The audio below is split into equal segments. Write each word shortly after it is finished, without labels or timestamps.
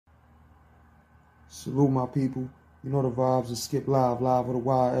Salute my people. You know the vibes. It's Skip Live with a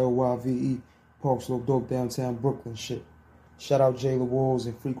YLYVE. Park Slope Dope, downtown Brooklyn shit. Shout out Jayla Walls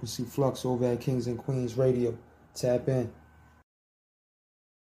and Frequency Flux over at Kings and Queens Radio. Tap in.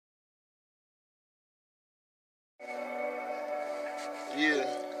 Yeah,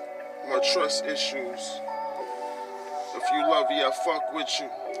 my trust issues. If you love me, I fuck with you.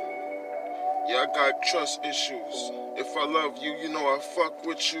 Yeah, I got trust issues. If I love you, you know I fuck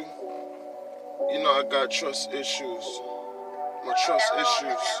with you. You know I got trust issues. My trust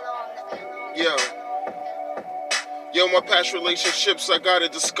issues. Yo, my past relationships I gotta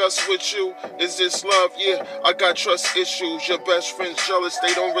discuss with you. Is this love? Yeah, I got trust issues. Your best friends jealous,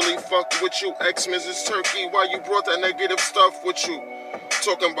 they don't really fuck with you. Ex-Mrs. Turkey, why you brought that negative stuff with you?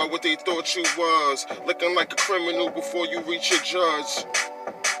 Talking about what they thought you was. Looking like a criminal before you reach your judge.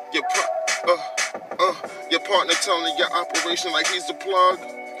 Your partner telling your operation like he's the plug.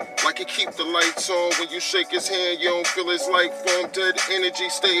 Like he keep the lights on. When you shake his hand, you don't feel his life form. Dead energy,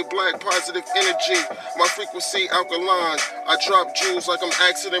 stay black, positive energy. My frequency alkaline. I drop jewels like I'm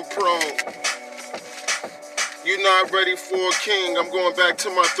accident prone. You not ready for a king. I'm going back to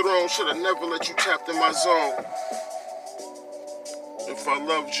my throne. Should've never let you tapped in my zone. If I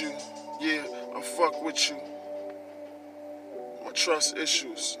loved you, yeah, I fuck with you. My trust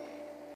issues.